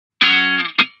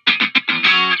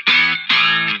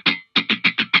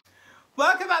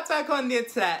Welcome back to Icon on the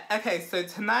Internet. Okay, so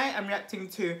tonight I'm reacting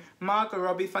to Margot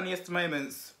Robbie Funniest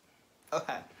Moments.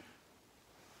 Okay.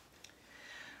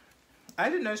 I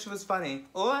didn't know she was funny.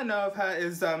 All I know of her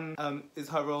is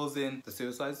her roles in The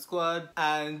Suicide Squad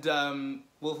and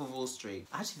Wolf of Wall Street.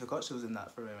 I actually forgot she was in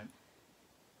that for a moment.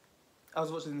 I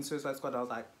was watching The Suicide Squad and I was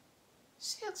like,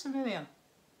 she looks familiar.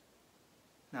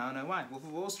 Now I know why. Wolf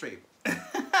of Wall Street.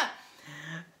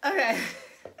 Okay.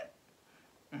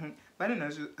 I didn't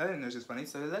know she was funny,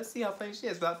 so let's see how funny she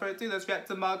is. Without further ado, let's react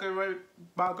to Margot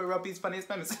Robbie's Funniest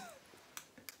Moments.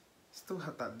 Still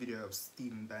have that video of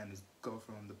Stephen Banner's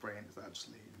girlfriend on the brain. It's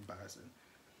actually embarrassing.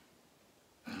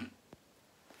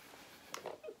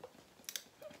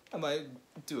 I might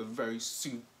do a very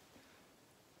super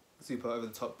over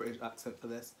the top British accent for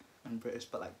this. I'm British,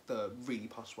 but like the really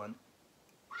posh one.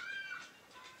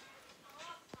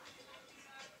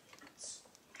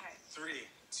 Okay. 3,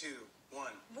 2, 1.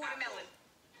 Watermelon.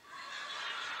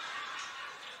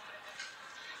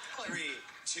 3,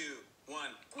 2,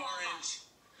 1. Guava. Orange.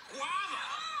 Guava!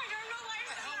 Oh, I don't know why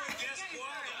The hell would guess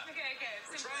guava? Okay.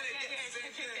 We're trying to get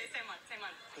Same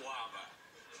one. Guava.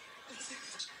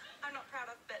 I'm not proud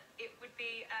of, but it would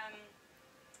be,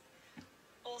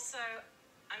 also,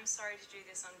 I'm sorry to do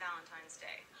this on Valentine's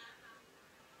Day.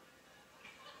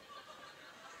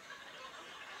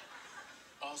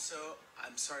 Also,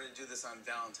 I'm sorry to do this on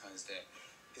Valentine's Day.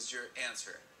 Is your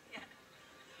answer? Yeah.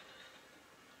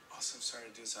 Also, I'm sorry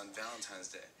to do this on Valentine's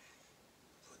Day.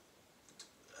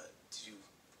 Did you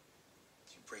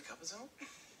break up with someone?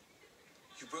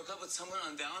 You broke up with someone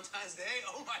on Valentine's Day?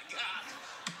 Oh my God!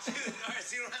 Dude, all right,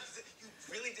 so you don't have to. You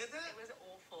really did that? It was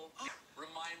awful. Oh.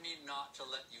 Remind me not to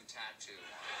let you tattoo.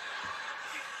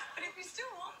 But if you still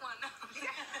want one,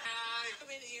 Come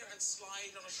in here and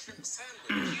slide on a shrimp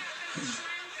sandwich. Yeah, the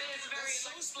shrimp is very So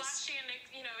like flashy, and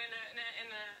you know, in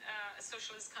a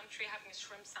socialist country, having a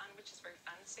shrimp sandwich is very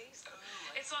fancy. So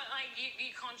it's like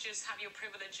you can't just have your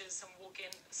privileges and walk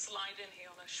in, slide in here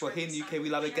on a shrimp. Well, here in the UK,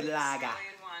 we love a good lager.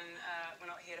 We're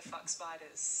not here to fuck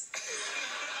spiders. What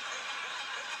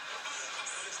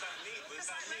does that mean? What does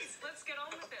that mean? Let's get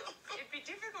on with it. It'd be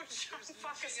difficult to try and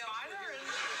fuck a spider. And...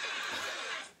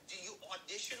 Did you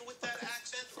audition with that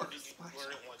accent, or did you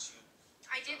learn it once you?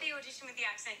 I did the audition with the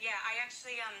accent. Yeah, I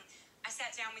actually I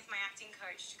sat down with my acting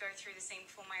coach to go through the scene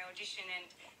before my audition, and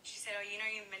she said, "Oh, you know,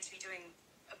 you're meant to be doing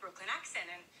a Brooklyn accent."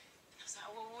 And I was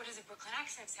like, "Well, what does a Brooklyn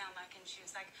accent sound like?" And she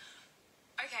was like,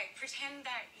 "Okay, pretend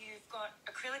that you've got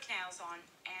acrylic nails on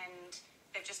and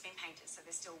they've just been painted, so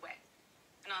they're still wet."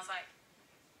 And I was like,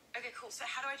 "Okay, cool. So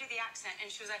how do I do the accent?"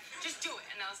 And she was like, "Just do it."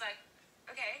 And I was like,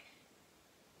 "Okay."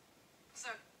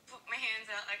 So I put my hands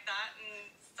out like that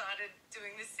and started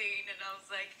doing the scene, and I was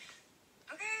like,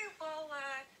 "Okay, well,"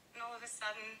 and all of a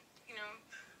sudden, you know,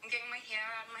 I'm getting my hair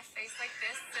out of my face like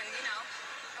this, and, you know,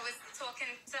 I was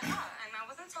talking to her, and I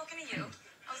wasn't talking to you.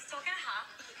 I was talking to her,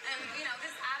 and, you know,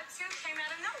 this attitude came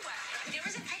out of nowhere. There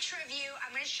was a picture of you.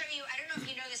 I'm going to show you. I don't know if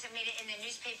you know this. I made it in the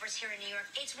newspapers here in New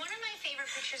York. It's one of my favorite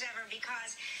pictures ever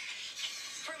because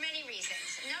for many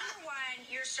reasons. Number one,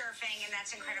 you're surfing, and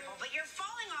that's incredible. But you're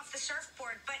falling off the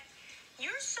surfboard. But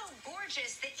you're so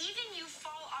gorgeous that even you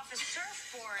fall off a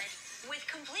surfboard with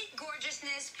complete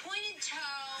gorgeousness, pointed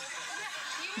toe,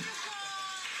 beautiful,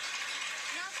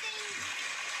 nothing.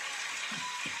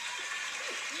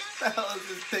 The hell is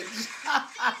this picture?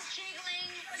 Nothing is jiggling.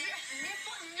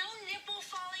 No nipple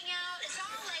falling out. It's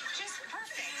all like just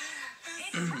perfect.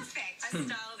 It's perfect. I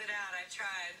styled it out. I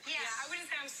tried. Yes. Yeah, I wouldn't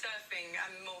say I'm surfing.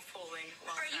 I'm more falling.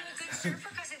 Are you a good surfer?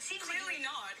 Because it seems Clearly like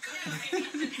not.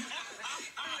 Clearly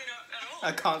not at all.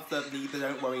 I can't surf neither,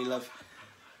 don't worry, love.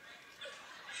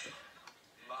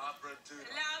 Labradoodle.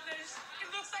 Lavish. It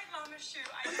looks like Mama's shoe.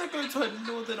 I'm not going to a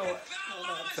northern or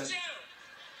accent.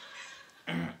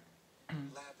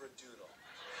 Labradoodle.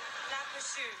 Lavish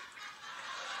shoe.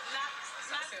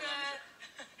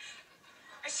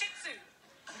 A Shih Tzu.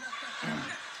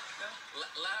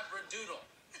 Labradoodle.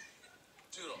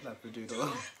 Doodle. Labradoodle.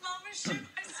 Mama's shoe. It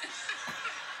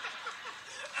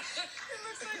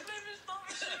looks like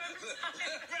Mama's shoe every time.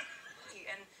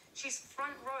 And she's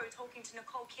front row talking to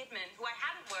Nicole Kidman, who I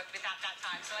hadn't worked with at that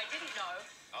time, so I didn't know.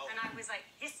 Oh. And I was like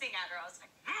hissing at her. I was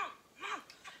like, Mom,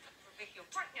 Vicky, you're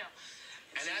front now.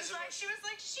 And She was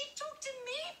like, she talked to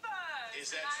me first.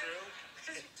 Is that true?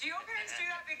 Do your parents do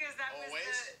that? Because that Always?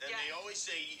 was the... And they always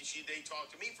say they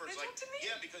talk to me first. They like, talk to me?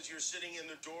 Yeah, because you're sitting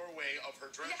in the doorway of her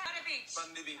dress. Yeah, Butter Beach.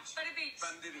 Bundy Beach. Butter Beach.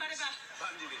 Bundy Beach.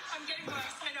 Bundy Beach. I'm getting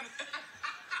worse. I know.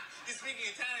 You're speaking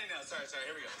Italian now. Sorry,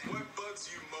 here we go. What bugs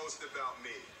you most about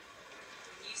me?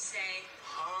 You say,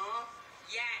 Huh?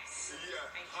 yes.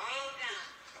 Yeah. I hate that.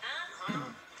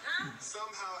 Huh?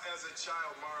 somehow as a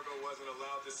child, Margot wasn't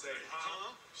allowed to say,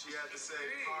 huh? She had to say,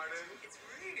 pardon. It's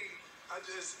rude.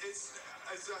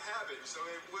 It's a habit, so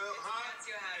it will, huh?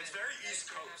 That's your habit. It's very East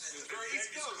Coast. It's very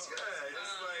East Coast, yeah.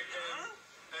 It's like,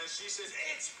 and she says,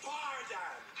 it's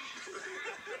pardon.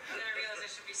 And I realized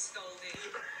I should be scolding.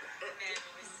 Man,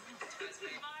 always tells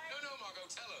me. No, Margot,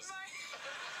 tell us.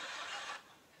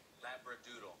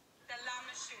 Labradoodle. The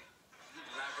lamashu.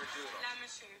 Labradoodle.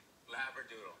 Lamashu.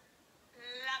 Labradoodle.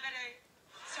 Labado.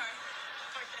 Sorry.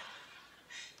 Okay.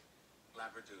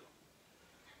 Labradoodle.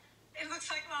 It looks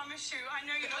like lamashu. I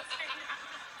know you're not saying that.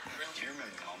 Do you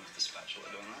remember your mom with the spatula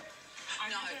doing that?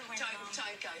 No,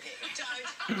 don't go there. Don't.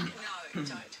 No,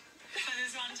 don't. So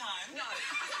there's one time. No.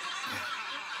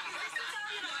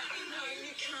 No,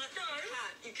 you can't. No.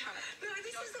 You can't. No,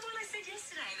 this is the one I said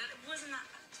yesterday. That it wasn't that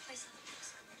place.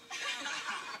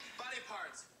 Body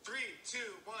parts. 3,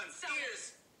 2, 1. Stomach.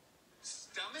 Ears.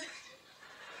 Stomach?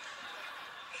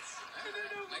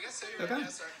 I guess so. Okay.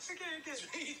 Yes, sir. Okay.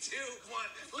 3, 2,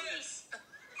 1. Lips.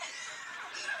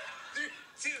 3,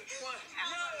 2, 1.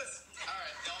 Nose. All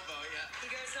right, elbow, yeah. He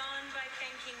goes on by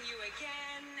thanking you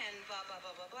again and blah, blah,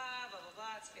 blah, blah, blah, blah, blah,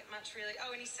 blah. It's a bit much, really.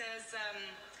 Oh, and he says that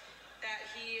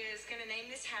he is going to name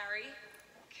this Harry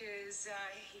because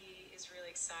he is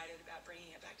really excited about bringing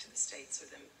it back to the States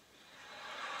with him.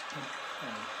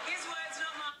 His words,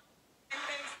 not mine.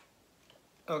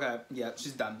 Okay, yeah,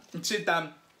 she's done. She's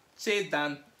done. She's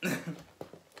done.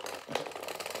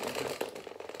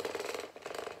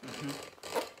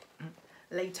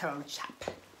 Later, old chap.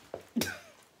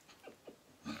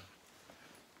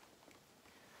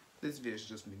 This video is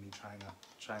just me trying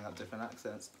out different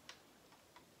accents.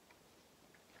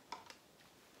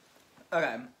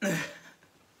 Okay.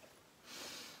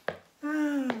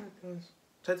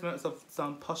 Tried to make myself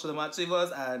sound posher than what I actually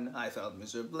was, and I failed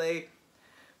miserably.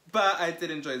 But I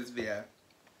did enjoy this video.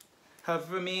 However,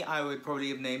 for me, I would probably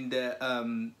have named it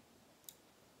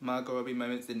Margot Robbie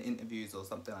moments in interviews or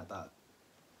something like that.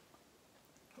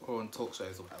 Or on talk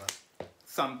shows or whatever.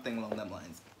 Something along them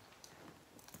lines.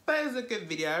 But it was a good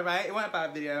video, right? It wasn't a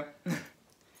bad video.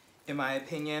 In my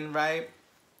opinion, right?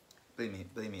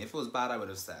 Believe me, if it was bad, I would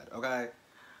have said, okay?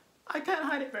 I can't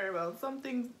hide it very well. Some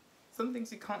things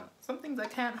you can't, some things I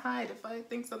can't hide. If I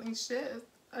think something's shit,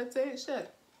 I'd say it's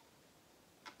shit.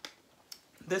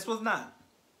 This was not.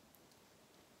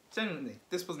 Genuinely,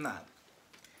 this was not.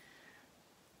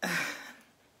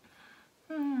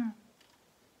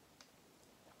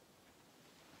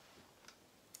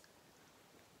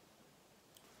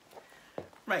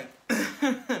 Right.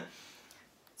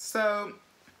 So,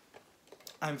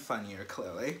 I'm funnier,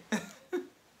 clearly.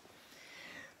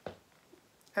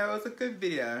 It was a good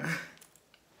video.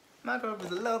 Margot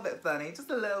was a little bit funny, just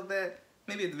a little bit.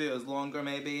 Maybe the video was longer,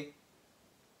 maybe.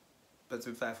 But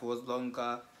to be fair, if it was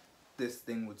longer, this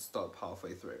thing would stop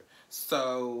halfway through.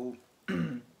 So,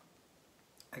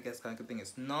 I guess kind of good thing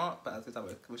it's not, but at the time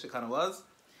I wish it kind of was.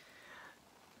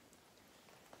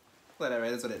 Whatever,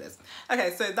 it is what it is.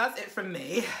 Okay, so that's it from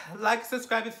me. Like,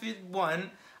 subscribe if you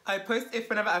want. I post if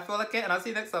whenever I feel like it, and I'll see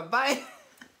you next time. Bye!